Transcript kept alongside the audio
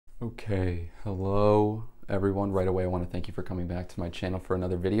Okay, hello everyone. Right away, I want to thank you for coming back to my channel for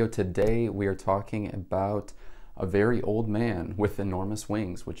another video. Today, we are talking about A Very Old Man with Enormous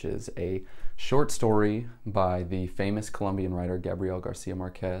Wings, which is a short story by the famous Colombian writer Gabriel Garcia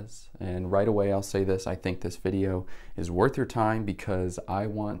Marquez. And right away, I'll say this: I think this video is worth your time because I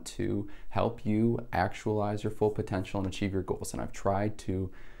want to help you actualize your full potential and achieve your goals. And I've tried to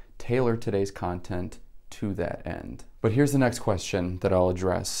tailor today's content to that end. But here's the next question that I'll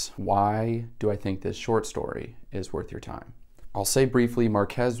address. Why do I think this short story is worth your time? I'll say briefly,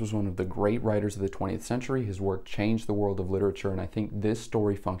 Marquez was one of the great writers of the 20th century. His work changed the world of literature, and I think this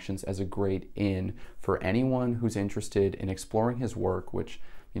story functions as a great in for anyone who's interested in exploring his work, which,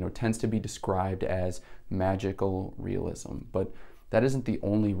 tends to be described as magical realism. But that isn't the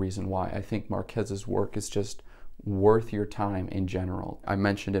only reason why. I think Marquez's work is just worth your time in general. I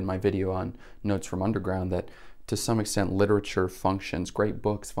mentioned in my video on Notes from Underground that to some extent literature functions, great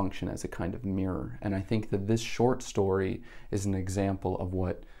books function as a kind of mirror. And I think that this short story is an example of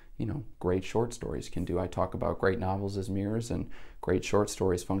what, great short stories can do. I talk about great novels as mirrors, and great short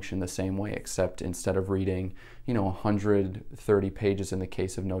stories function the same way, except instead of reading, 130 pages in the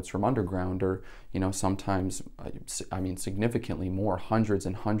case of Notes from Underground, or, sometimes, significantly more, hundreds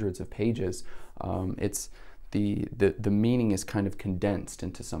and hundreds of pages, it's the meaning is kind of condensed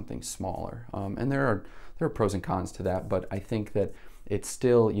into something smaller. And there are pros and cons to that, but I think that it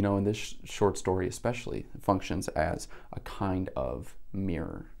still, in this short story especially, functions as a kind of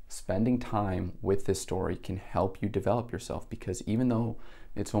mirror. Spending time with this story can help you develop yourself, because even though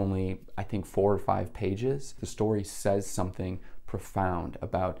it's only, I think, 4 or 5 pages, the story says something profound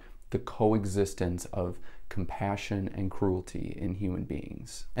about the coexistence of compassion and cruelty in human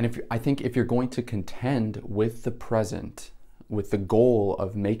beings. And I think if you're going to contend with the present, with the goal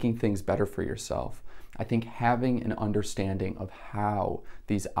of making things better for yourself, I think having an understanding of how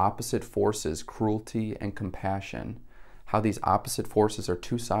these opposite forces, cruelty and compassion, how these opposite forces are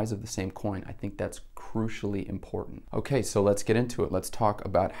two sides of the same coin, I think that's crucially important. Okay, so let's get into it. Let's talk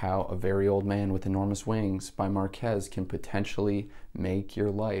about how A Very Old Man with Enormous Wings by Marquez can potentially make your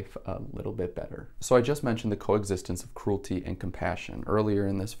life a little bit better. So I just mentioned the coexistence of cruelty and compassion earlier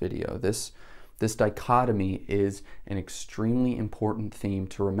in this video. This dichotomy is an extremely important theme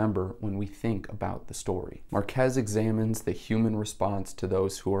to remember when we think about the story. Marquez examines the human response to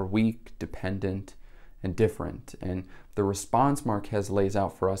those who are weak, dependent, and different. And the response Marquez lays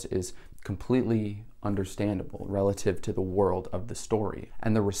out for us is completely understandable relative to the world of the story.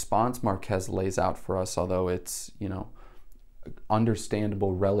 And the response Marquez lays out for us, although it's,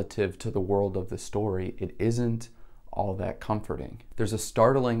 understandable relative to the world of the story, it isn't all that comforting. There's a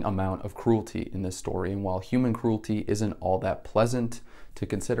startling amount of cruelty in this story, and while human cruelty isn't all that pleasant to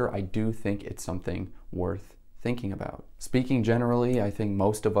consider, I do think it's something worth thinking about. Speaking generally, I think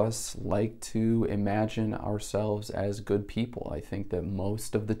most of us like to imagine ourselves as good people. I think that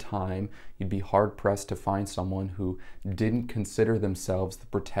most of the time you'd be hard-pressed to find someone who didn't consider themselves the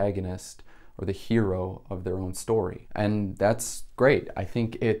protagonist or the hero of their own story. And that's great. I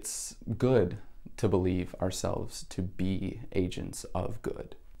think it's good to believe ourselves to be agents of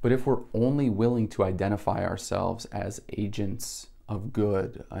good. But if we're only willing to identify ourselves as agents of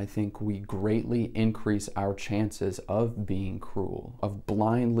good, I think we greatly increase our chances of being cruel, of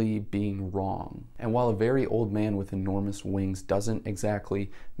blindly being wrong. And while A Very Old Man with Enormous Wings doesn't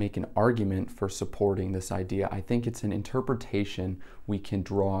exactly make an argument for supporting this idea, I think it's an interpretation we can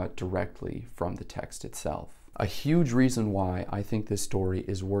draw directly from the text itself. A huge reason why I think this story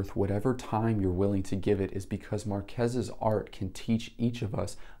is worth whatever time you're willing to give it is because Marquez's art can teach each of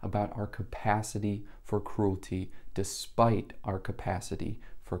us about our capacity for cruelty despite our capacity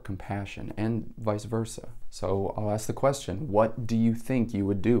for compassion, and vice versa. So I'll ask the question, what do you think you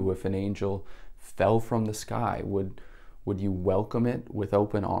would do if an angel fell from the sky? Would you welcome it with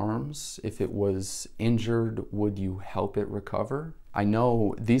open arms? If it was injured, would you help it recover? I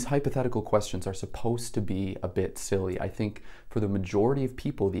know these hypothetical questions are supposed to be a bit silly. I think for the majority of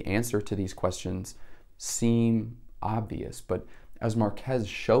people, the answer to these questions seem obvious, but as Marquez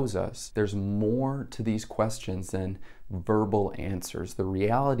shows us, there's more to these questions than verbal answers. The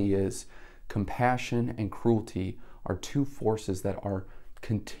reality is compassion and cruelty are two forces that are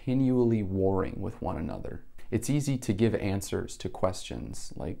continually warring with one another. It's easy to give answers to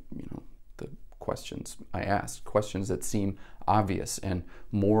questions like, the questions I asked, questions that seem obvious and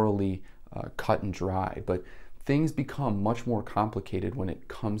morally cut and dry, but things become much more complicated when it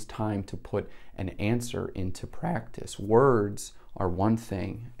comes time to put an answer into practice. Words are one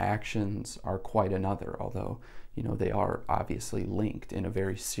thing, actions are quite another, although they are obviously linked in a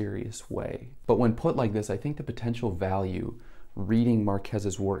very serious way. But when put like this, I think the potential value reading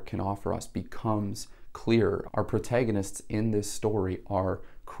Marquez's work can offer us becomes clearer. Our protagonists in this story are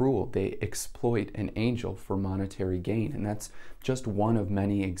cruel. They exploit an angel for monetary gain, and that's just one of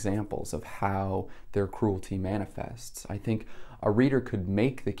many examples of how their cruelty manifests. I think a reader could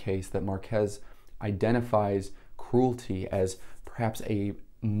make the case that Marquez identifies cruelty as perhaps a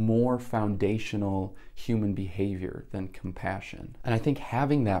more foundational human behavior than compassion. And I think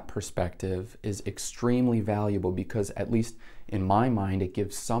having that perspective is extremely valuable because, at least in my mind, it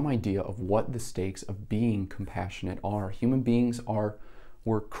gives some idea of what the stakes of being compassionate are. Human beings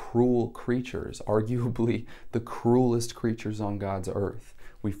we're cruel creatures, arguably the cruelest creatures on God's earth.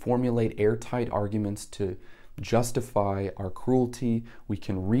 We formulate airtight arguments to justify our cruelty. We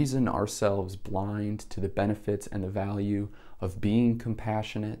can reason ourselves blind to the benefits and the value of being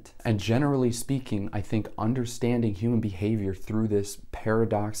compassionate. And generally speaking, I think understanding human behavior through this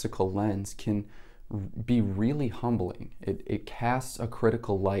paradoxical lens can be really humbling. It casts a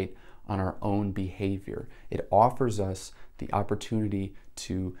critical light on our own behavior. It offers us the opportunity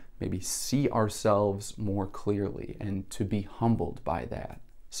to maybe see ourselves more clearly and to be humbled by that.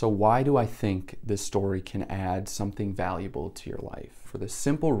 So why do I think this story can add something valuable to your life? For the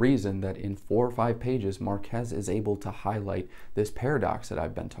simple reason that in 4 or 5 pages, Marquez is able to highlight this paradox that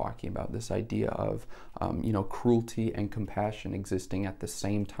I've been talking about, this idea of cruelty and compassion existing at the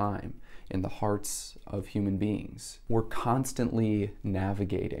same time in the hearts of human beings. We're constantly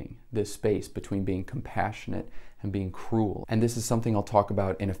navigating this space between being compassionate and being cruel. And this is something I'll talk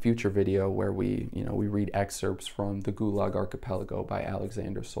about in a future video where we read excerpts from The Gulag Archipelago by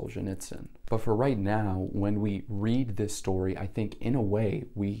Alexander Solzhenitsyn. But for right now, when we read this story, I think in a way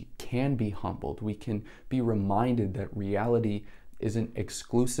we can be humbled. We can be reminded that reality isn't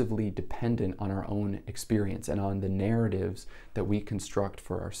exclusively dependent on our own experience and on the narratives that we construct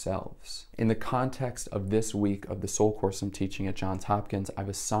for ourselves. In the context of this week of the Soul Course I'm teaching at Johns Hopkins, I've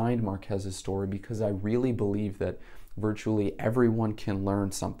assigned Marquez's story because I really believe that virtually everyone can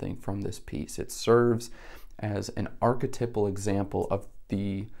learn something from this piece. It serves as an archetypal example of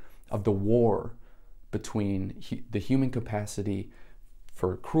the war between the human capacity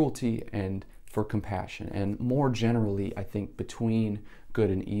for cruelty and for compassion, and more generally, I think, between good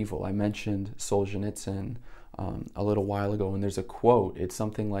and evil. I mentioned Solzhenitsyn a little while ago, and there's a quote. It's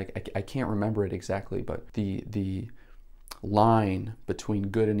something like, I can't remember it exactly, but the line between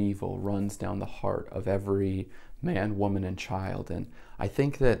good and evil runs down the heart of every man, woman, and child. And I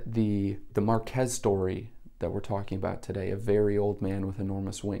think that the Marquez story that we're talking about today, A Very Old Man with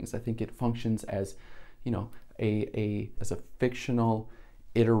Enormous Wings, I think it functions as, as a fictional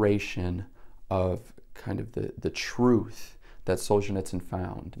iteration of kind of the truth that Solzhenitsyn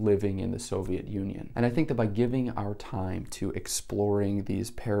found living in the Soviet Union. And I think that by giving our time to exploring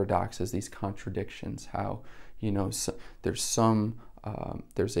these paradoxes, these contradictions, how, there's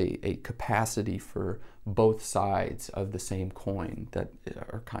a capacity for both sides of the same coin that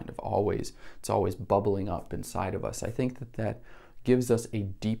are kind of always bubbling up inside of us. I think that gives us a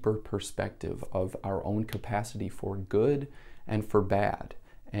deeper perspective of our own capacity for good and for bad.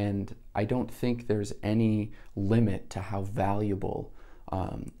 And I don't think there's any limit to how valuable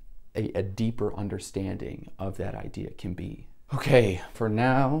a deeper understanding of that idea can be. Okay, for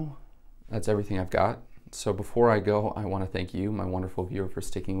now, that's everything I've got. So before I go, I want to thank you, my wonderful viewer, for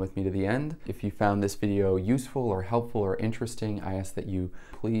sticking with me to the end. If you found this video useful or helpful or interesting, I ask that you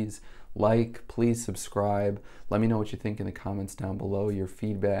please like, please subscribe. Let me know what you think in the comments down below. Your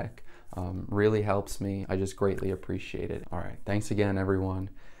feedback really helps me. I just greatly appreciate it. All right, thanks again, everyone.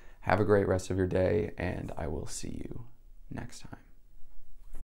 Have a great rest of your day, and I will see you next time.